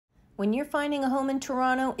When you're finding a home in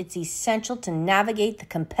Toronto, it's essential to navigate the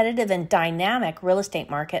competitive and dynamic real estate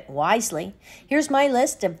market wisely. Here's my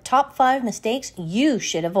list of top 5 mistakes you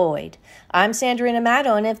should avoid. I'm Sandrine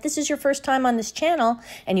Amato, and if this is your first time on this channel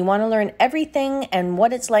and you want to learn everything and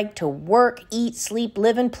what it's like to work, eat, sleep,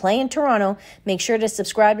 live, and play in Toronto, make sure to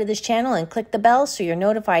subscribe to this channel and click the bell so you're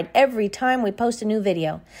notified every time we post a new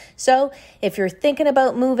video. So if you're thinking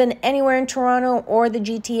about moving anywhere in Toronto or the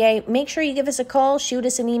GTA, make sure you give us a call, shoot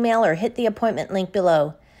us an email, or hit the appointment link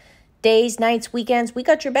below. Days, nights, weekends, we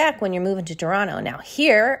got your back when you're moving to Toronto. Now,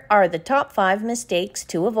 here are the top 5 mistakes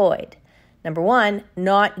to avoid. Number 1,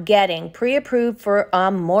 not getting pre-approved for a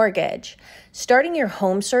mortgage. Starting your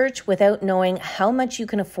home search without knowing how much you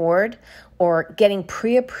can afford or getting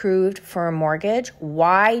pre-approved for a mortgage.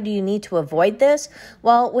 Why do you need to avoid this?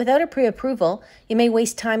 Well, without a pre-approval, you may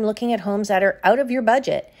waste time looking at homes that are out of your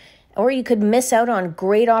budget. Or you could miss out on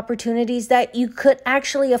great opportunities that you could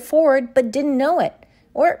actually afford but didn't know it.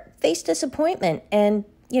 Or face disappointment. And,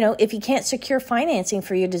 if you can't secure financing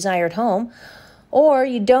for your desired home, or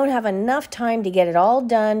you don't have enough time to get it all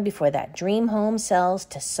done before that dream home sells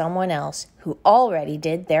to someone else who already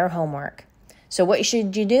did their homework. So what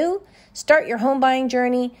should you do? Start your home buying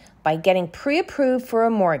journey by getting pre-approved for a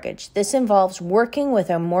mortgage. This involves working with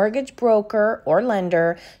a mortgage broker or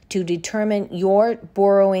lender to determine your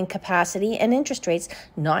borrowing capacity and interest rates,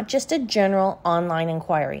 not just a general online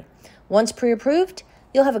inquiry. Once pre-approved,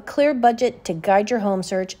 you'll have a clear budget to guide your home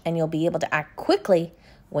search, and you'll be able to act quickly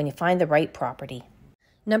when you find the right property.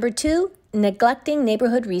 Number 2, neglecting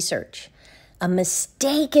neighborhood research. A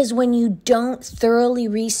mistake is when you don't thoroughly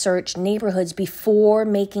research neighborhoods before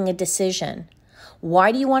making a decision.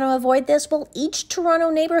 Why do you want to avoid this? Well, each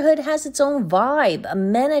Toronto neighborhood has its own vibe,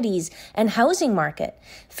 amenities, and housing market.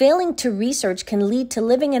 Failing to research can lead to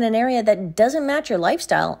living in an area that doesn't match your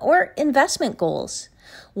lifestyle or investment goals.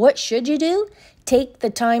 What should you do? Take the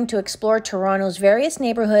time to explore Toronto's various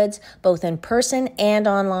neighborhoods, both in person and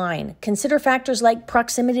online. Consider factors like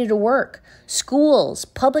proximity to work, schools,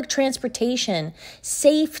 public transportation,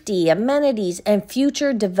 safety, amenities, and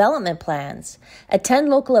future development plans. Attend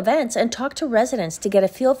local events and talk to residents to get a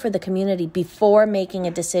feel for the community before making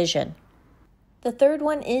a decision. The third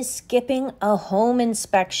one is skipping a home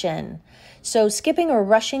inspection. So skipping or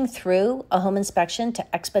rushing through a home inspection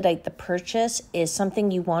to expedite the purchase is something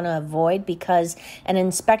you want to avoid because an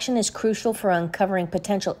inspection is crucial for uncovering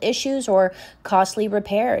potential issues or costly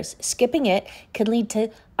repairs. Skipping it could lead to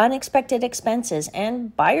unexpected expenses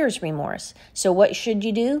and buyer's remorse. So what should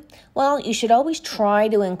you do? Well, you should always try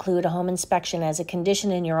to include a home inspection as a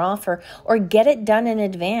condition in your offer or get it done in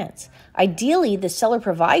advance. Ideally, the seller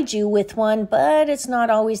provides you with one, but it's not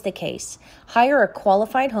always the case. Hire a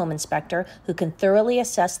qualified home inspector who can thoroughly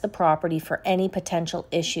assess the property for any potential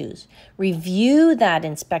issues. Review that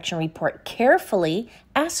inspection report carefully,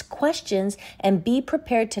 ask questions, and be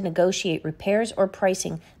prepared to negotiate repairs or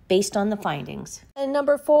pricing based on the findings. And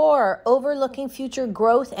number 4, overlooking future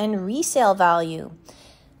growth and resale value.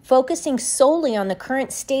 Focusing solely on the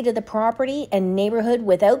current state of the property and neighborhood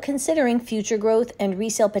without considering future growth and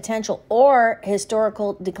resale potential or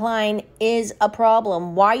historical decline is a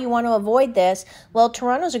problem. Why you want to avoid this? Well,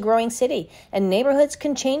 Toronto's a growing city and neighborhoods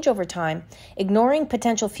can change over time. Ignoring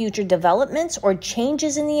potential future developments or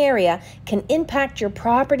changes in the area can impact your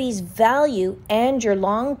property's value and your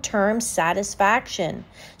long-term satisfaction.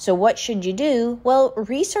 So what should you do? Well,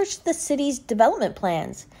 research the city's development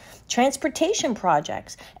plans, transportation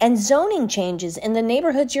projects, and zoning changes in the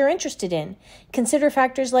neighborhoods you're interested in. Consider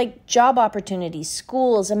factors like job opportunities,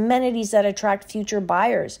 schools, amenities that attract future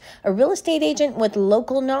buyers. A real estate agent with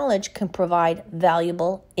local knowledge can provide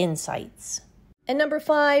valuable insights. And number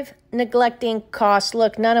 5, neglecting costs.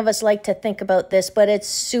 Look, none of us like to think about this, but it's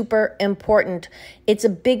super important. It's a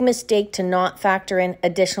big mistake to not factor in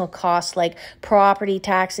additional costs like property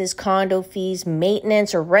taxes, condo fees,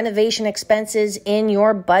 maintenance, or renovation expenses in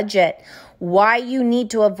your budget. Why you need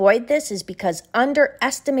to avoid this is because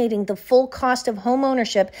underestimating the full cost of home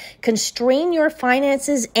ownership can strain your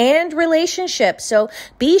finances and relationships. So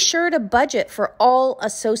be sure to budget for all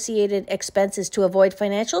associated expenses to avoid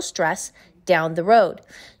financial stress down the road.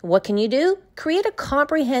 What can you do? Create a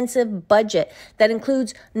comprehensive budget that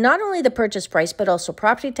includes not only the purchase price, but also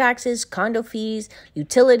property taxes, condo fees,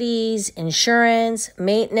 utilities, insurance,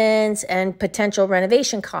 maintenance, and potential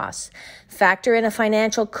renovation costs. Factor in a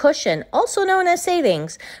financial cushion, also known as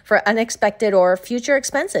savings, for unexpected or future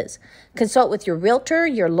expenses. Consult with your realtor,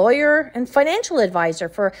 your lawyer, and financial advisor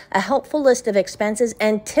for a helpful list of expenses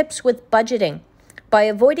and tips with budgeting. By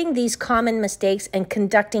avoiding these common mistakes and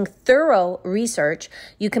conducting thorough research,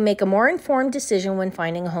 you can make a more informed decision when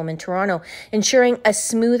finding a home in Toronto, ensuring a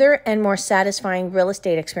smoother and more satisfying real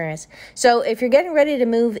estate experience. So if you're getting ready to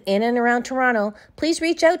move in and around Toronto, please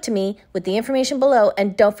reach out to me with the information below,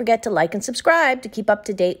 and don't forget to like and subscribe to keep up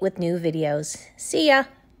to date with new videos. See ya!